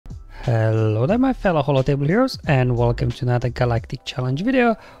Hello there my fellow holotable heroes, and welcome to another Galactic challenge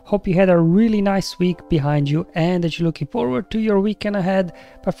video. Hope you had a really nice week behind you and that you're looking forward to your weekend ahead.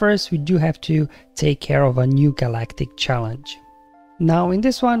 But first we do have to take care of a new Galactic challenge. Now in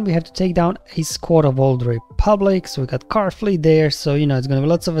this one we have to take down a squad of Old Republic, so we got Carfleet there, so you know it's gonna be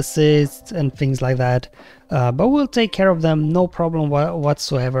lots of assists and things like that. But we'll take care of them, no problem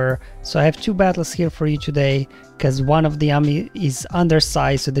whatsoever. So I have two battles here for you today, because one of the army is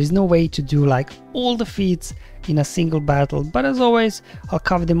undersized, so there's no way to do like all the feats in a single battle. But as always, I'll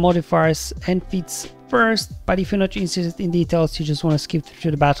cover the modifiers and feats first, but if you're not interested in details, you just want to skip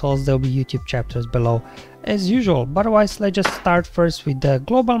through the battles, there'll be YouTube chapters below as usual. But otherwise, let's just start first with the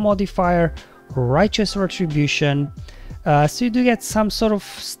global modifier, Righteous Retribution. So you do get some sort of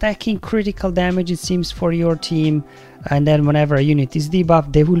stacking critical damage, it seems, for your team, and then whenever a unit is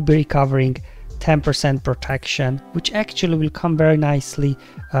debuffed, they will be recovering 10% protection, which actually will come very nicely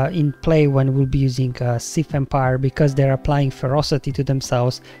in play when we'll be using Sith Empire, because they're applying ferocity to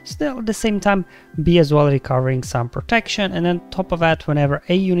themselves, so they'll at the same time be as well recovering some protection. And on top of that, whenever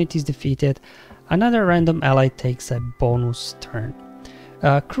a unit is defeated, another random ally takes a bonus turn.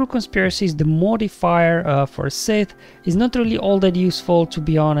 Crew Conspiracy is the modifier for Sith. Is not really all that useful, to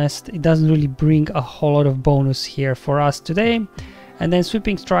be honest. It doesn't really bring a whole lot of bonus here for us today. And then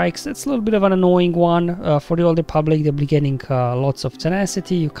Sweeping Strikes, it's a little bit of an annoying one for the Old Republic. They'll be getting lots of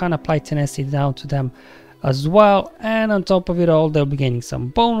tenacity. You can apply tenacity down to them as well, and on top of it all, they'll be getting some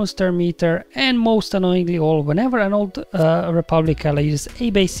bonus turn meter. And most annoyingly all, whenever an Old Republic ally uses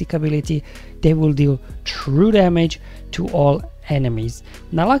a basic ability, they will deal true damage to all enemies.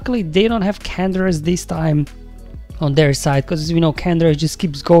 Now luckily they don't have Canderous this time on their side, because as we know, Canderous just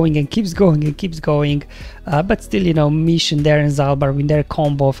keeps going and keeps going and keeps going, but still, you know, Mission there and Zalbar with their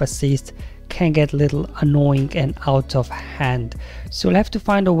combo of assist can get a little annoying and out of hand, so we'll have to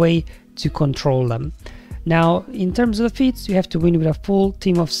find a way to control them. Now in terms of the feats, you have to win with a full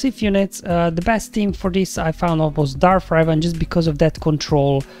team of Sith units. The best team for this I found was Darth Revan, just because of that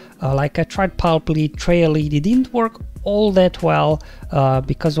control. Like I tried Pulp Lead, Trail Lead, it didn't work all that well,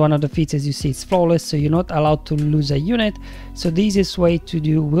 because one of the feats, as you see, is flawless, so you're not allowed to lose a unit. So the easiest way to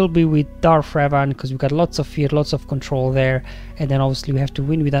do will be with Darth Revan, because we've got lots of fear, lots of control there. And then obviously we have to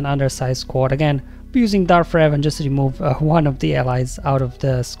win with an undersized squad. Again, using Darth Revan, just remove one of the allies out of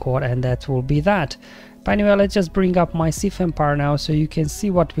the squad, and that will be that. But anyway, let's just bring up my Sith Empire now so you can see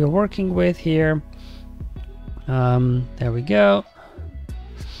what we're working with here. There we go.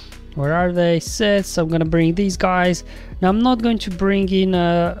 Where are they? Sith. So I'm gonna bring these guys. Now I'm not going to bring in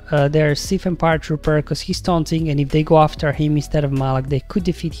their Sith Empire trooper, because he's taunting, and if they go after him instead of Malak, they could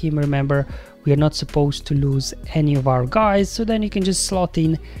defeat him. Remember, we are not supposed to lose any of our guys, so then you can just slot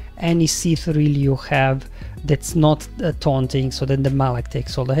in any Sith really you have that's not taunting, so then the Malak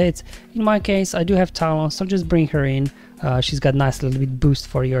takes all the hits. In my case, I do have Talon, so I'll just bring her in. She's got nice little bit boost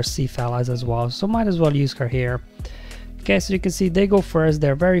for your Sith allies as well, so might as well use her here. Okay, so you can see they go first,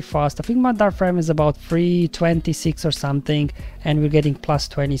 they're very fast. I think my Darth Revan is about 326 or something, and we're getting plus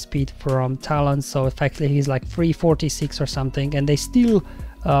 20 speed from Talon, so effectively he's like 346 or something, and they still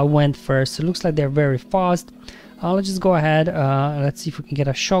went first, so it looks like they're very fast. Let's just go ahead, let's see if we can get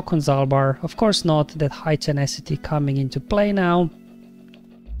a shock on Zalbar. Of course not, that high tenacity coming into play now.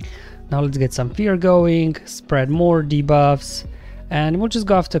 Now let's get some fear going, spread more debuffs, and we'll just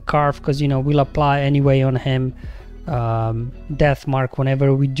go after Carf, because you know we'll apply anyway on him death mark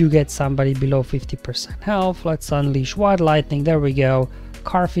whenever we do get somebody below 50% health. Let's unleash Wild Lightning, there we go.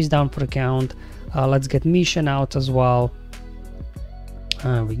 Carf is down for the count. Let's get Mission out as well.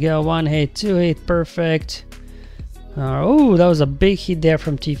 There we go, 1 hit, 2 hit, perfect. Oh, that was a big hit there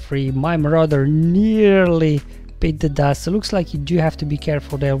from T3. My Marauder nearly bit the dust. So it looks like you do have to be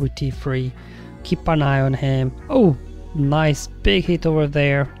careful there with T3. Keep an eye on him. Oh, nice big hit over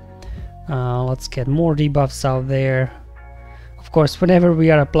there. Let's get more debuffs out there. Of course, whenever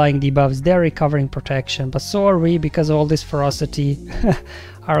we are applying debuffs, they're recovering protection, but so are we, because of all this ferocity.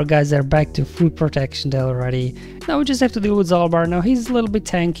 Our guys are back to full protection already. Now we just have to deal with Zalbar. Now he's a little bit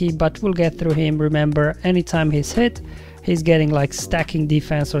tanky, but we'll get through him. Remember, anytime he's hit, he's getting like stacking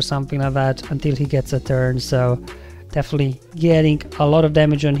defense or something like that until he gets a turn, so definitely getting a lot of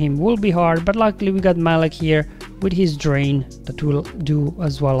damage on him will be hard. But luckily we got Malak here with his drain that will do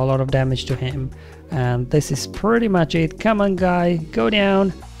as well a lot of damage to him. And this is pretty much it. Come on guy, go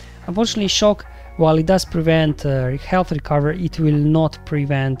down. Unfortunately, shock, while it does prevent health recovery, it will not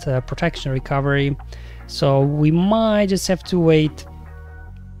prevent protection recovery, so we might just have to wait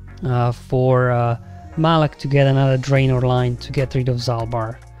for Malak to get another drainer line to get rid of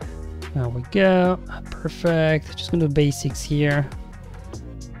Zalbar. There we go, perfect. Just gonna do basics here.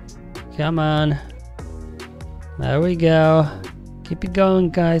 Come on. There we go. Keep it going,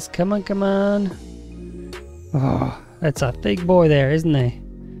 guys. Come on, come on. Oh, that's a thick boy there, isn't he?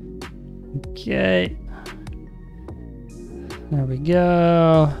 Okay. There we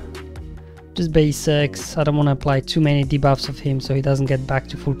go. Just basics. I don't want to apply too many debuffs of him so he doesn't get back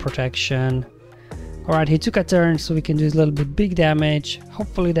to full protection. Alright, he took a turn, so we can do a little bit big damage.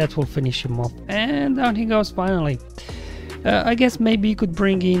 Hopefully that will finish him off. And down he goes finally. I guess maybe you could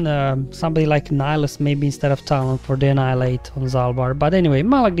bring in somebody like Nihilus maybe instead of Talon for the Annihilate on Zalbar. But anyway,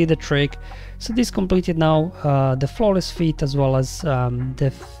 Malak did the trick. So this completed now the flawless feat as well as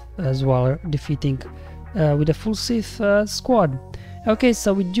defeating with a full Sith squad. Okay,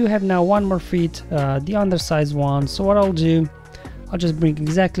 so we do have now one more feat, the Undersize one. So what I'll do, I'll just bring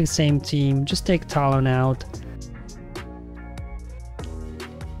exactly the same team, just take Talon out.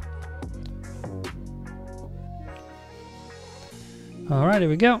 Alright, here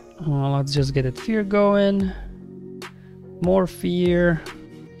we go. Well, let's just get it fear going. More fear.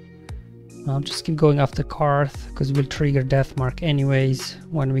 I'll just keep going after Karth, because we'll trigger Death Mark anyways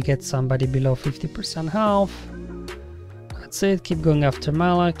when we get somebody below 50% health. That's it, keep going after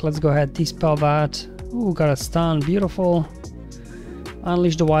Malak. Let's go ahead, dispel that. Ooh, got a stun, beautiful.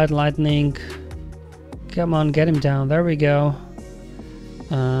 Unleash the White Lightning. Come on, get him down, there we go.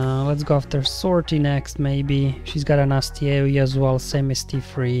 Let's go after Sortie next, maybe. She's got a nasty AoE as well, same as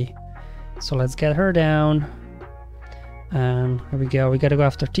T3. So let's get her down. Here we go, we gotta go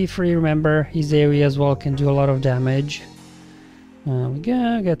after T3, remember, his AoE as well can do a lot of damage. We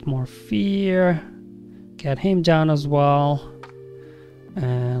go, get more fear. Get him down as well.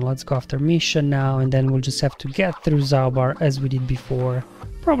 And let's go after Misha now, and then we'll just have to get through Zalbar as we did before.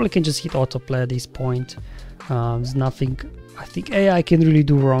 Probably can just hit autoplay at this point. There's nothing I think AI can really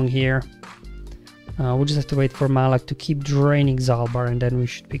do wrong here. We'll just have to wait for Malak to keep draining Zalbar, and then we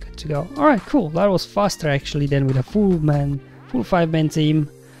should be good to go. Alright, cool. That was faster actually than with a full 5-man team.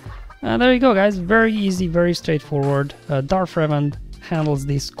 There you go, guys. Very easy, very straightforward. Darth Revan handles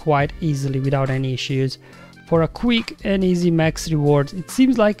this quite easily without any issues. For a quick and easy max reward, it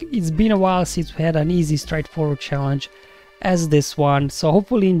seems like it's been a while since we had an easy, straightforward challenge as this one. So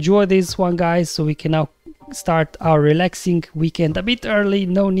hopefully enjoy this one, guys, so we can now start our relaxing weekend a bit early.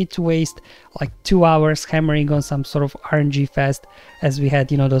 No need to waste like 2 hours hammering on some sort of RNG fest as we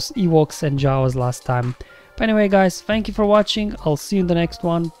had, you know, those Ewoks and Jawas last time. But anyway, guys, thank you for watching. I'll see you in the next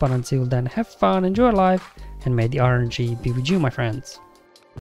one, but until then, have fun, enjoy life, and may the RNG be with you, my friends.